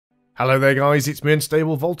Hello there guys, it's me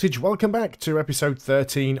Unstable Voltage. Welcome back to episode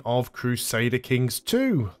 13 of Crusader Kings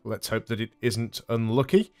 2. Let's hope that it isn't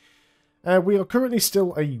unlucky. We are currently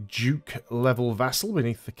still a Duke level vassal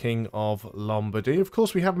beneath the King of Lombardy. Of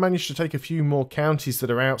course we have managed to take a few more counties that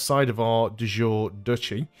are outside of our de jure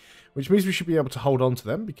duchy, which means we should be able to hold on to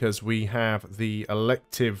them because we have the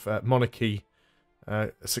elective monarchy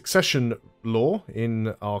succession law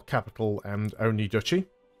in our capital and only duchy.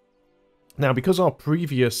 Now, because our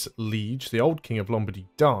previous liege, the old King of Lombardy,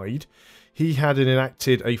 died, he had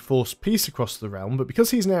enacted a forced peace across the realm, but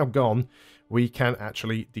because he's now gone, we can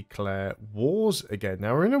actually declare wars again.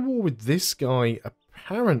 Now, we're in a war with this guy,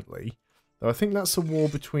 apparently, though I think that's a war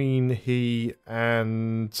between he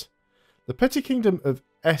and the Petty Kingdom of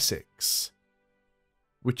Essex,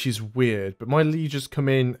 which is weird, but my liege has come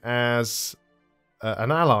in as an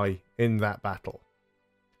ally in that battle.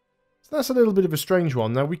 That's a little bit of a strange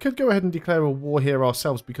one. Now, we could go ahead and declare a war here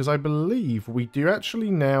ourselves because I believe we do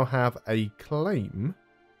actually now have a claim.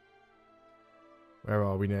 Where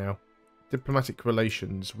are we now? Diplomatic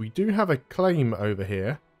relations. We do have a claim over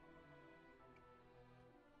here.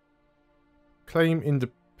 Claim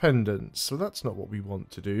independence. So that's not what we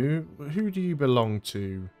want to do. Who do you belong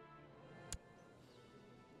to?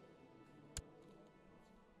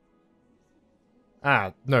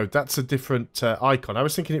 Ah, no, that's a different icon. I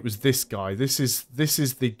was thinking it was this guy. This is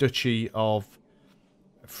the Duchy of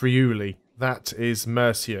Friuli. That is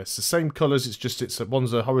Mercia. It's the same colours, it's just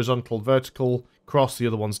one's a horizontal vertical cross, the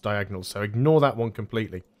other one's diagonal. So ignore that one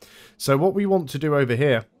completely. So what we want to do over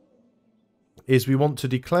here is we want to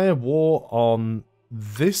declare war on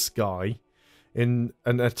this guy in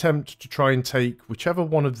an attempt to try and take whichever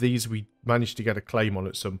one of these we manage to get a claim on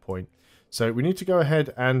at some point. So we need to go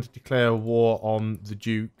ahead and declare war on the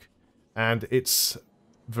Duke, and it's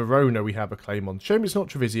Verona we have a claim on. Shame it's not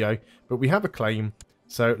Treviso, but we have a claim,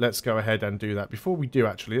 so let's go ahead and do that. Before we do,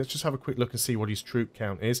 actually, let's just have a quick look and see what his troop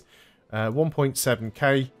count is.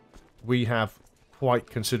 1.7k, we have quite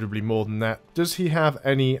considerably more than that. Does he have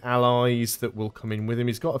any allies that will come in with him?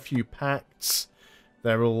 He's got a few pacts.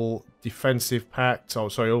 They're all defensive pacts, oh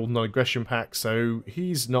sorry, all non-aggression pacts, so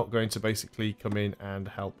he's not going to basically come in and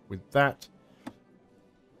help with that.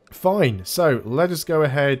 Fine, so let us go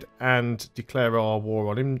ahead and declare our war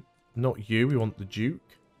on him. Not you, we want the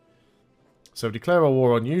Duke. So declare our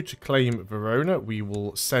war on you to claim Verona. We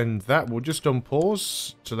will send that. We'll just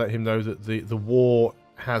unpause to let him know that the war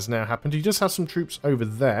has now happened. He does have some troops over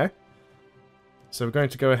there. So we're going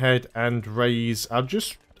to go ahead and raise...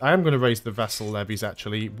 I am going to raise the vassal levies,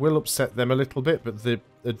 actually. Will upset them a little bit, but the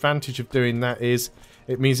advantage of doing that is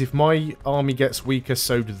it means if my army gets weaker,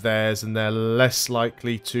 so do theirs, and they're less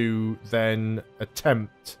likely to then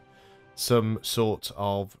attempt some sort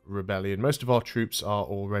of rebellion. Most of our troops are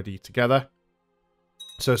already together.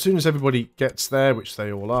 So as soon as everybody gets there, which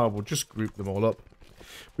they all are, we'll just group them all up.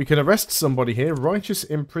 We can arrest somebody here. Righteous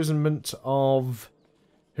imprisonment of...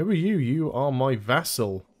 Who are you? You are my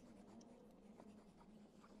vassal.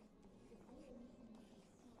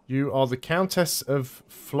 You are the Countess of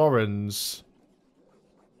Florence.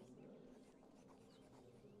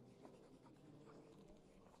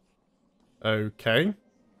 Okay. You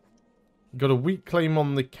got a weak claim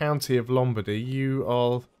on the County of Lombardy. You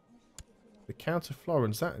are the Count of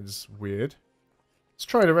Florence. That is weird. Let's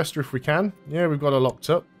try and arrest her if we can. Yeah, we've got her locked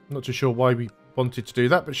up. Not too sure why we wanted to do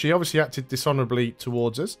that, but she obviously acted dishonourably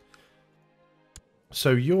towards us.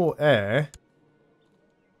 So your heir...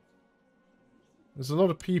 There's a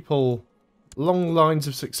lot of people, long lines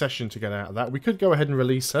of succession to get out of that. We could go ahead and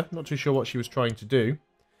release her. Not too sure what she was trying to do.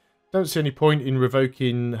 Don't see any point in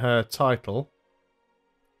revoking her title.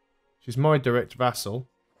 She's my direct vassal.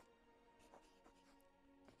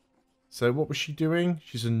 So what was she doing?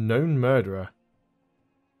 She's a known murderer.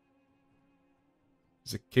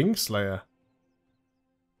 She's a kingslayer.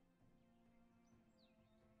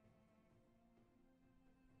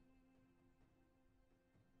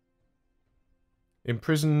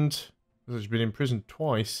 Imprisoned. She's been imprisoned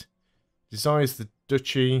twice. Desires the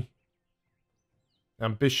duchy.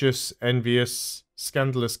 Ambitious, envious,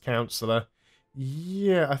 scandalous counsellor.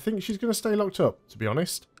 Yeah, I think she's going to stay locked up, to be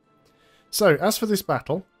honest. So, as for this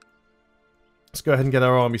battle, let's go ahead and get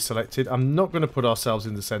our army selected. I'm not going to put ourselves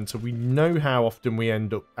in the centre. We know how often we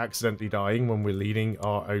end up accidentally dying when we're leading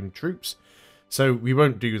our own troops. So, we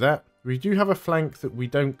won't do that. We do have a flank that we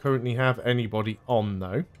don't currently have anybody on,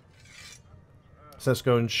 though. So let's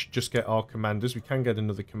go and just get our commanders. We can get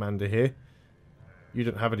another commander here. You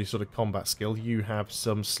don't have any sort of combat skill. You have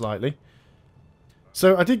some slightly.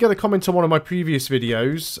 So I did get a comment on one of my previous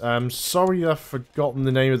videos. Sorry I've forgotten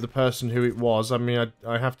the name of the person who it was. I mean,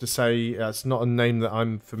 I have to say it's not a name that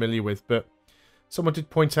I'm familiar with, but someone did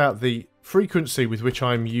point out the frequency with which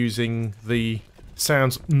I'm using the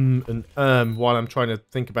sounds and while I'm trying to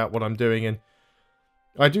think about what I'm doing, and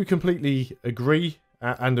I do completely agree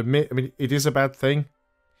and admit, I mean, it is a bad thing.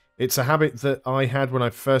 It's a habit that I had when I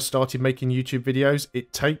first started making YouTube videos.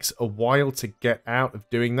 It takes a while to get out of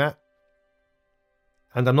doing that.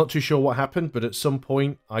 And I'm not too sure what happened, but at some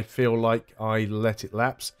point I feel like I let it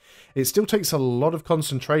lapse. It still takes a lot of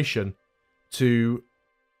concentration to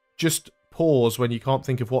just pause when you can't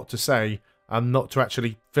think of what to say and not to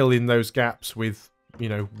actually fill in those gaps with, you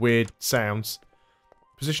know, weird sounds.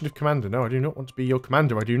 Position of commander. No, I do not want to be your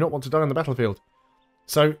commander. I do not want to die on the battlefield.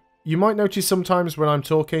 So you might notice sometimes when I'm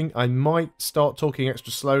talking, I might start talking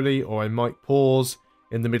extra slowly, or I might pause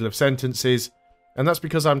in the middle of sentences. And that's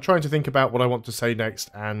because I'm trying to think about what I want to say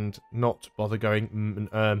next and not bother going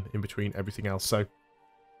and in between everything else. So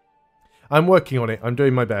I'm working on it. I'm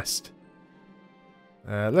doing my best.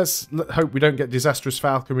 Let's hope we don't get disastrous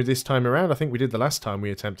falconry this time around. I think we did the last time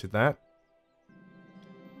we attempted that.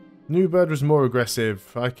 New bird was more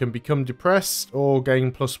aggressive. I can become depressed or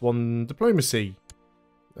gain +1 diplomacy.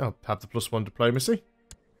 I'll have the +1 diplomacy.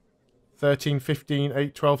 13, 15,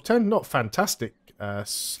 8, 12, 10. Not fantastic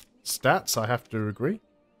stats, I have to agree.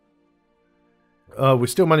 We're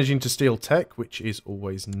still managing to steal tech, which is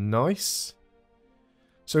always nice.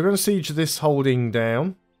 So we're going to siege this holding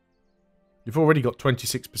down. You've already got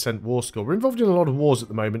 26% war score. We're involved in a lot of wars at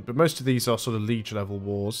the moment, but most of these are sort of liege level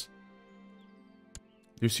wars.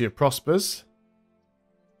 Lucia prospers.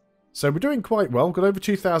 So we're doing quite well. We've got over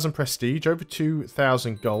 2,000 prestige, over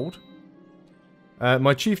 2,000 gold.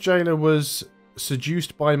 My chief jailer was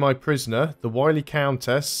seduced by my prisoner, the wily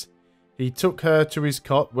countess. He took her to his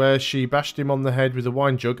cot, where she bashed him on the head with a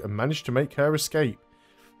wine jug and managed to make her escape.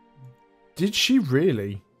 Did she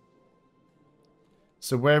really?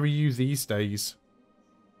 So where are you these days?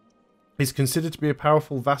 He's considered to be a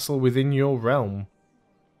powerful vassal within your realm.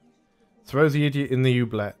 Throw the idiot in the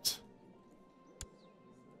oublet.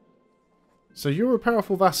 So you're a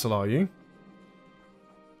powerful vassal, are you?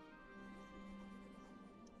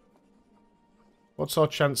 What's our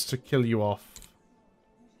chance to kill you off?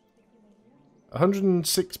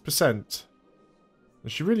 106%.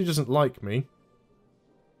 And she really doesn't like me.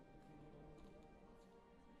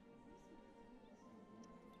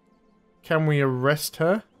 Can we arrest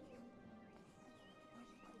her?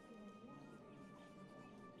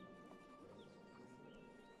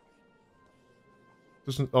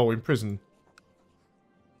 Doesn't... Oh, in prison.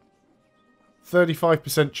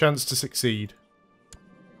 35% chance to succeed.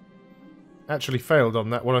 Actually failed on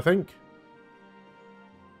that one, I think.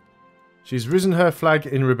 She's risen her flag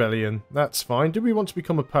in rebellion. That's fine. Do we want to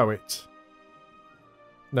become a poet?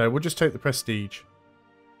 No, we'll just take the prestige.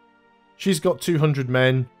 She's got 200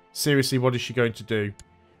 men. Seriously, what is she going to do?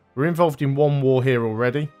 We're involved in one war here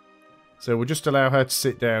already. So we'll just allow her to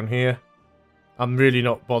sit down here. I'm really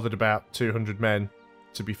not bothered about 200 men,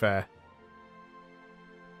 to be fair.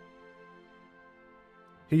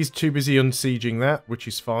 He's too busy unsieging that, which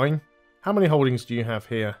is fine. How many holdings do you have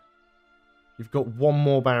here? You've got one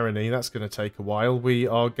more barony. That's going to take a while. We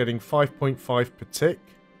are getting 5.5 per tick,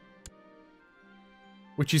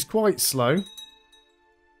 which is quite slow.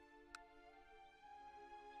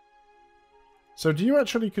 So do you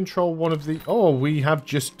actually control one of the... Oh, we have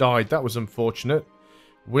just died. That was unfortunate.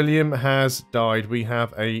 William has died. We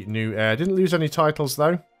have a new heir. Didn't lose any titles,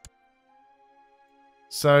 though.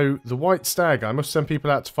 So, the White Stag. I must send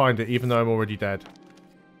people out to find it, even though I'm already dead.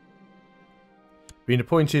 Been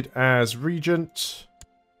appointed as regent.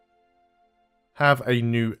 Have a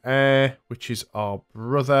new heir, which is our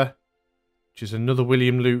brother. Which is another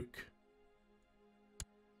William Luke.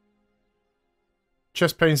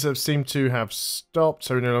 Chest pains that seem to have stopped,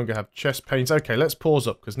 so we no longer have chest pains. Okay, let's pause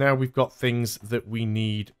up, because now we've got things that we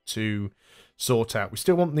need to sort out. We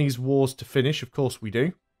still want these wars to finish, of course we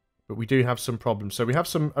do. But we do have some problems. So we have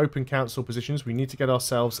some open council positions. We need to get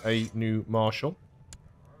ourselves a new marshal.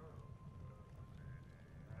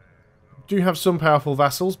 Do have some powerful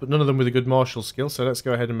vassals, but none of them with a good martial skill. So let's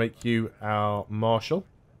go ahead and make you our marshal.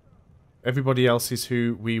 Everybody else is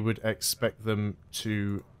who we would expect them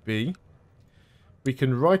to be. We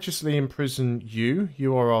can righteously imprison you.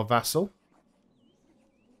 You are our vassal.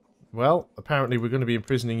 Well, apparently we're going to be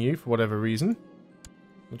imprisoning you for whatever reason.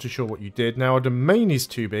 Not too sure what you did. Now, our domain is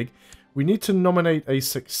too big. We need to nominate a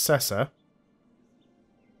successor.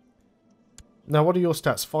 Now, what are your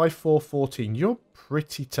stats? 5, 4, 14. You're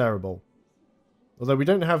pretty terrible. Although we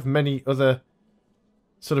don't have many other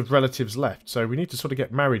sort of relatives left. So we need to sort of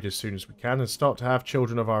get married as soon as we can and start to have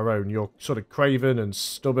children of our own. You're sort of craven and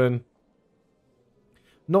stubborn.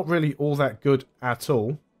 Not really all that good at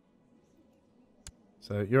all.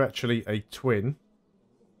 So you're actually a twin.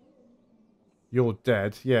 You're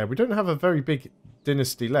dead. Yeah, we don't have a very big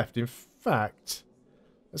dynasty left. In fact,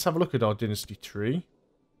 let's have a look at our dynasty tree.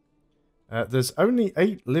 There's only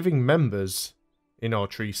 8 living members in our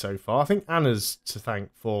tree so far. I think Anna's to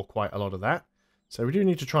thank for quite a lot of that. So we do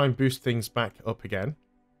need to try and boost things back up again.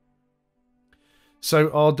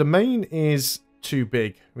 So our domain is too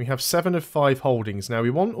big. We have 7 of 5 holdings. Now we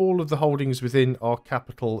want all of the holdings within our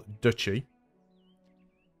capital duchy.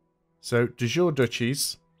 So de jure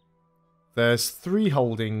duchies. There's 3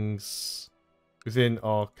 holdings within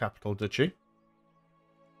our capital duchy.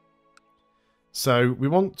 So we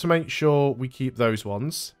want to make sure we keep those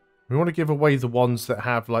ones. We want to give away the ones that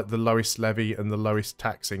have like the lowest levy and the lowest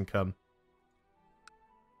tax income.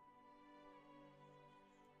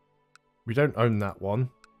 We don't own that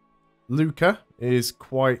one. Lucca is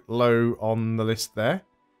quite low on the list there.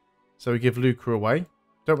 So we give Lucca away.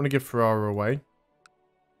 Don't want to give Ferrara away.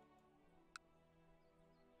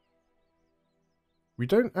 We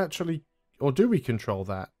don't actually... Or do we control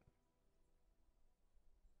that?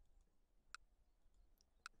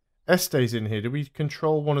 Este's in here. Do we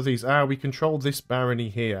control one of these? Ah, we control this barony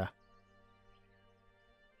here.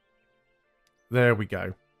 There we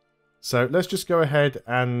go. So let's just go ahead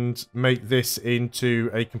and make this into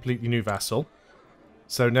a completely new vassal.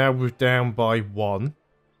 So now we're down by 1.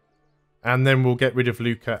 And then we'll get rid of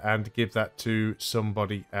Lucca and give that to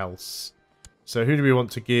somebody else. So who do we want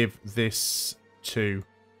to give this to?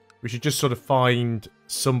 We should just sort of find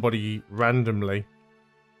somebody randomly.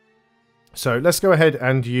 So let's go ahead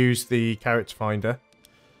and use the character finder.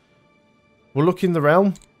 We'll look in the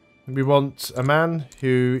realm. We want a man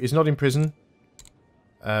who is not in prison.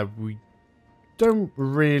 We don't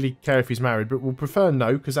really care if he's married, but we'll prefer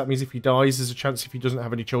no, because that means if he dies, there's a chance if he doesn't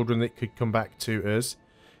have any children that could come back to us.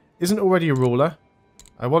 Isn't already a ruler.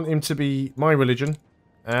 I want him to be my religion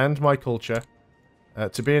and my culture,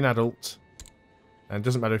 to be an adult, and it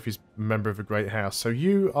doesn't matter if he's a member of a great house. So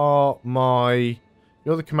you are my...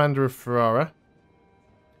 You're the commander of Ferrara.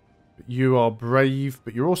 You are brave,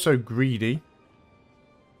 but you're also greedy.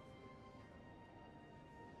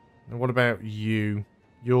 And what about you?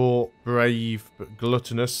 You're brave, but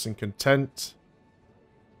gluttonous and content.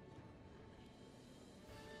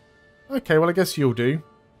 Okay, well I guess you'll do.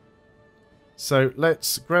 So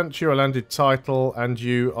let's grant you a landed title, and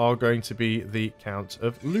you are going to be the Count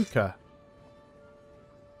of Lucca.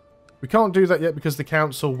 We can't do that yet because the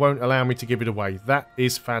council won't allow me to give it away. That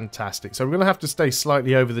is fantastic. So we're going to have to stay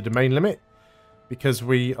slightly over the domain limit because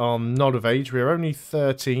we are not of age. We are only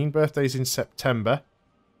 13. Birthday's in September.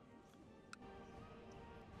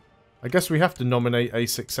 I guess we have to nominate a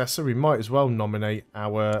successor. We might as well nominate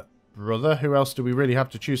our brother. Who else do we really have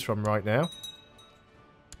to choose from right now?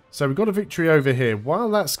 So we've got a victory over here. While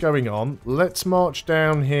that's going on, let's march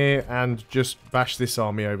down here and just bash this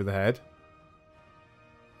army over the head.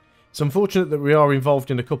 It's unfortunate that we are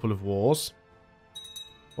involved in a couple of wars.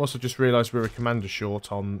 Also just realised we're a commander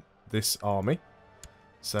short on this army.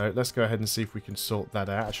 So let's go ahead and see if we can sort that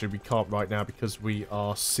out. Actually, we can't right now because we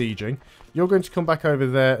are sieging. You're going to come back over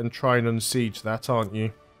there and try and unsiege that, aren't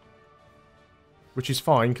you? Which is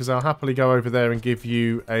fine, because I'll happily go over there and give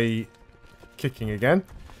you a kicking again.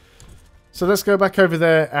 So let's go back over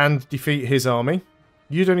there and defeat his army.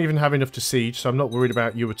 You don't even have enough to siege, so I'm not worried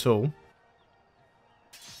about you at all.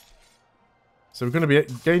 So we're going to be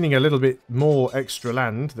gaining a little bit more extra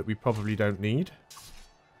land that we probably don't need.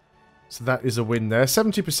 So that is a win there.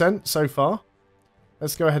 70% so far.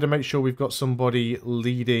 Let's go ahead and make sure we've got somebody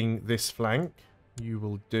leading this flank. You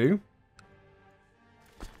will do.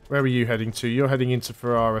 Where are you heading to? You're heading into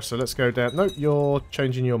Ferrara, so let's go down. Nope, you're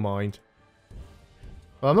changing your mind.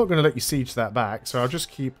 Well, I'm not going to let you siege that back, so I'll just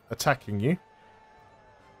keep attacking you.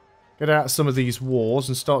 Get out of some of these wars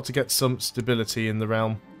and start to get some stability in the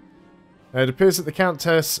realm. It appears that the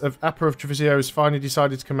Countess of Appa of Treviso has finally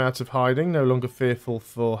decided to come out of hiding, no longer fearful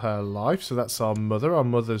for her life. So that's our mother. Our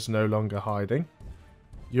mother's no longer hiding.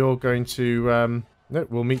 You're going to... no,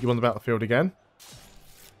 we'll meet you on the battlefield again.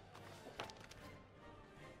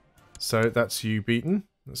 So that's you beaten.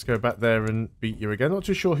 Let's go back there and beat you again. Not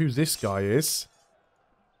too sure who this guy is.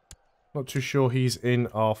 Not too sure he's in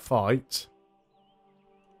our fight.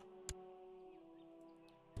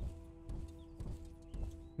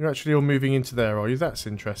 You're actually all moving into there, are you? That's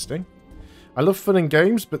interesting. I love fun and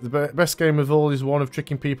games, but the best game of all is one of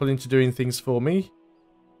tricking people into doing things for me.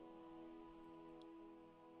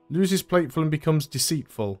 Loses plateful and becomes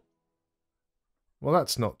deceitful. Well,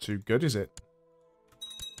 that's not too good, is it?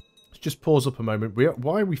 Let's just pause up a moment.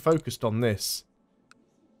 Why are we focused on this?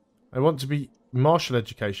 I want to be martial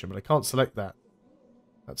education, but I can't select that.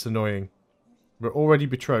 That's annoying. We're already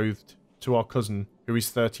betrothed to our cousin, who is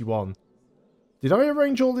 31. Did I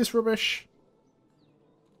arrange all this rubbish?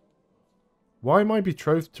 Why am I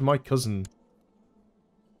betrothed to my cousin?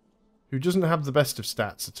 Who doesn't have the best of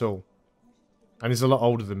stats at all. And is a lot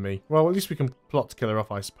older than me. Well, at least we can plot to kill her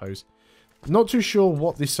off, I suppose. Not too sure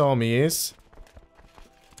what this army is.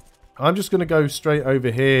 I'm just going to go straight over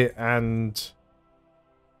here and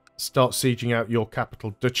start sieging out your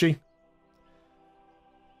capital duchy.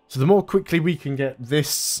 So the more quickly we can get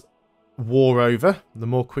this war over, the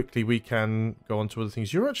more quickly we can go on to other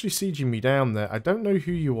things. You're actually sieging me down there. I don't know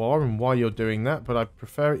who you are and why you're doing that, but I'd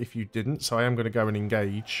prefer it if you didn't, so I am going to go and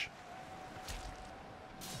engage.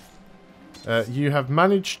 You have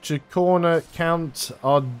managed to corner Count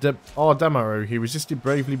Ravenna. He resisted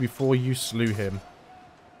bravely before you slew him.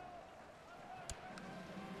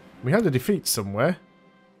 We had a defeat somewhere.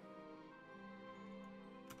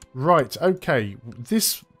 Right, okay.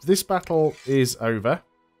 This battle is over.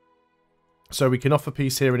 So we can offer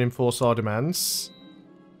peace here and enforce our demands.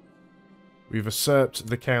 We've usurped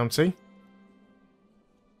the county.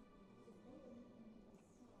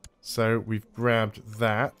 So we've grabbed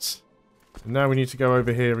that. And now we need to go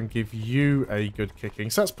over here and give you a good kicking.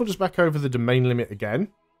 So that's put us back over the domain limit again.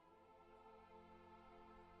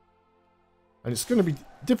 And it's going to be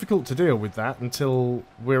difficult to deal with that until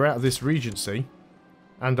we're out of this regency.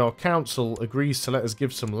 And our council agrees to let us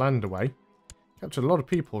give some land away. Captured a lot of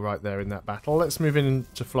people right there in that battle. Let's move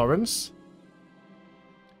into Florence.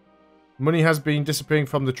 Money has been disappearing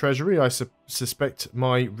from the treasury. I suspect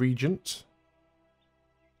my regent.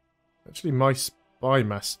 Actually, my spy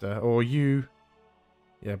master. Or you.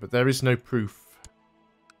 Yeah, but there is no proof.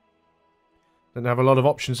 Don't have a lot of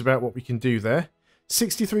options about what we can do there.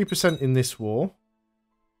 63% in this war.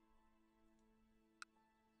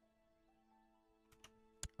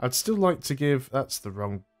 I'd still like to give... That's the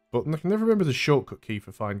wrong button. I can never remember the shortcut key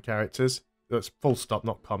for find characters. That's full stop,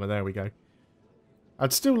 not comma. There we go.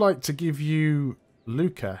 I'd still like to give you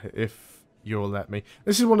Lucca, if you'll let me.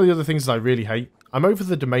 This is one of the other things I really hate. I'm over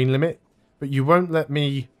the domain limit, but you won't let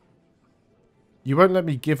me... You won't let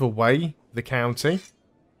me give away the county.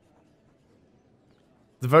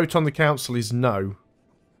 The vote on the council is no.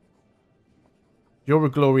 You're a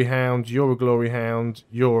glory hound, you're a glory hound,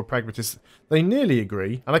 you're a pragmatist. They nearly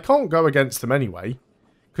agree, and I can't go against them anyway,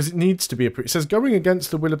 because it needs to be a... It says going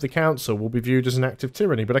against the will of the council will be viewed as an act of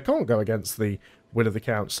tyranny, but I can't go against the will of the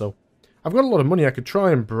council. I've got a lot of money. I could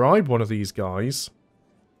try and bribe one of these guys.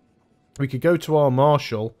 We could go to our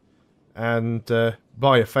marshal and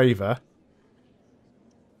buy a favour.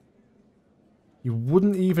 You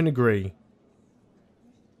wouldn't even agree.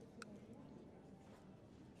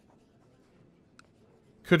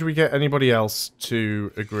 Could we get anybody else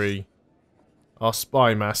to agree? Our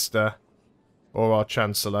spy master or our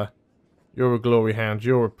chancellor? You're a glory hound.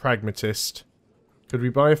 You're a pragmatist. Could we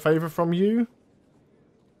buy a favour from you?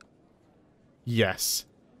 Yes.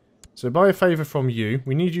 So buy a favour from you.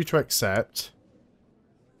 We need you to accept.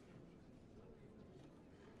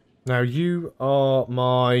 Now you are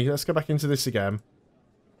my... Let's go back into this again.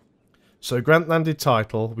 So grant landed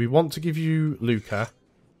title. We want to give you Lucca.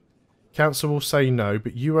 Council will say no,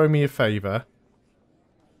 but you owe me a favour.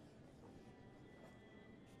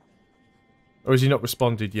 Or has he not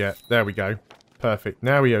responded yet? There we go. Perfect.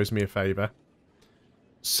 Now he owes me a favour.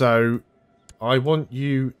 So, I want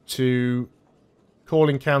you to call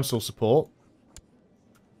in council support.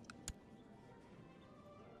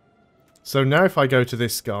 So now if I go to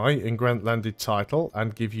this guy and grant landed title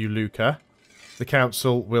and give you Lucca, the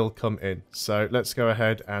council will come in. So let's go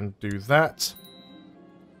ahead and do that.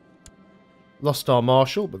 Lost our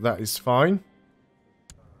marshal, but that is fine.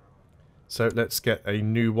 So let's get a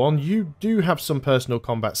new one. You do have some personal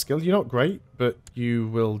combat skill. You're not great, but you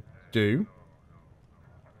will do.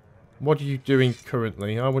 What are you doing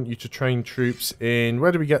currently? I want you to train troops in...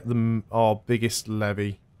 Where do we get our biggest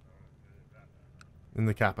levy? In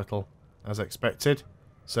the capital, as expected.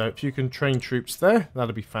 So if you can train troops there,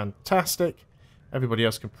 that'll be fantastic. Everybody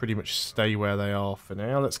else can pretty much stay where they are for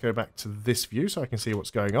now. Let's go back to this view so I can see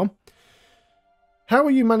what's going on. How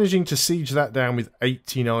are you managing to siege that down with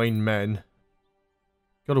 89 men?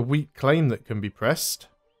 Got a weak claim that can be pressed.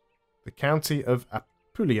 The county of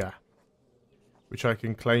Apulia. Which I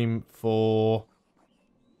can claim for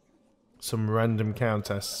some random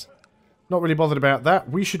countess. Not really bothered about that.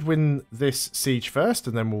 We should win this siege first,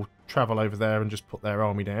 and then we'll travel over there and just put their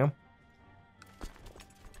army down.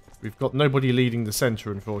 We've got nobody leading the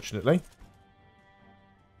centre, unfortunately.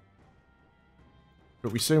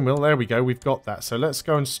 But we soon will. There we go. We've got that. So let's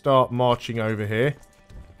go and start marching over here.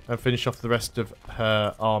 And finish off the rest of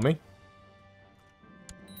her army.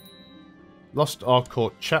 Lost our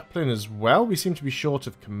court chaplain as well. We seem to be short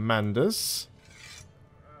of commanders.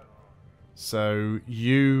 So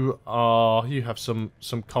you have some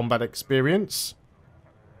combat experience.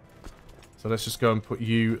 So let's just go and put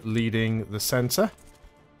you leading the centre.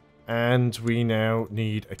 And we now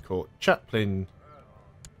need a court chaplain.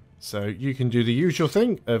 So you can do the usual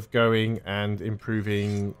thing of going and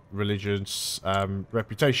improving religious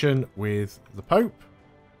reputation with the Pope.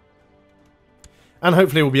 And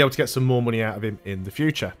hopefully we'll be able to get some more money out of him in the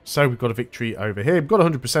future. So we've got a victory over here. We've got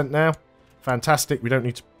 100% now. Fantastic. We don't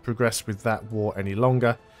need to progress with that war any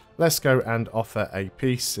longer. Let's go and offer a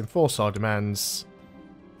peace. Enforce our demands.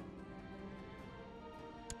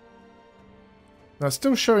 Now it's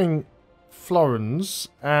still showing Florence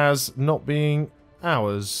as not being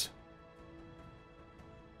ours.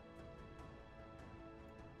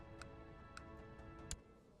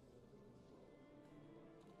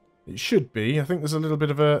 It should be. I think there's a little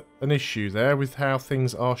bit of an issue there with how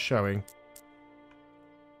things are showing.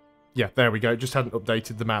 Yeah, there we go. It just hadn't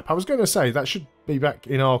updated the map. I was going to say that should be back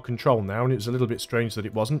in our control now, and it was a little bit strange that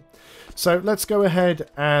it wasn't. So let's go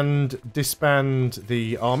ahead and disband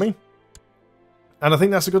the army. And I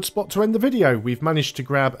think that's a good spot to end the video. We've managed to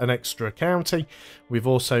grab an extra county. We've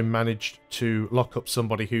also managed to lock up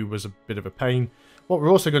somebody who was a bit of a pain. What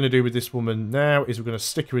we're also going to do with this woman now is we're going to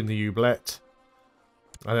stick her in the oubliette.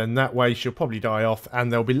 And then that way she'll probably die off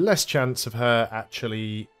and there'll be less chance of her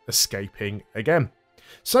actually escaping again.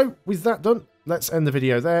 So with that done, let's end the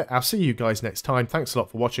video there. I'll see you guys next time. Thanks a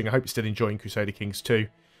lot for watching. I hope you're still enjoying Crusader Kings 2.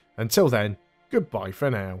 Until then, goodbye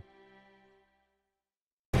for now.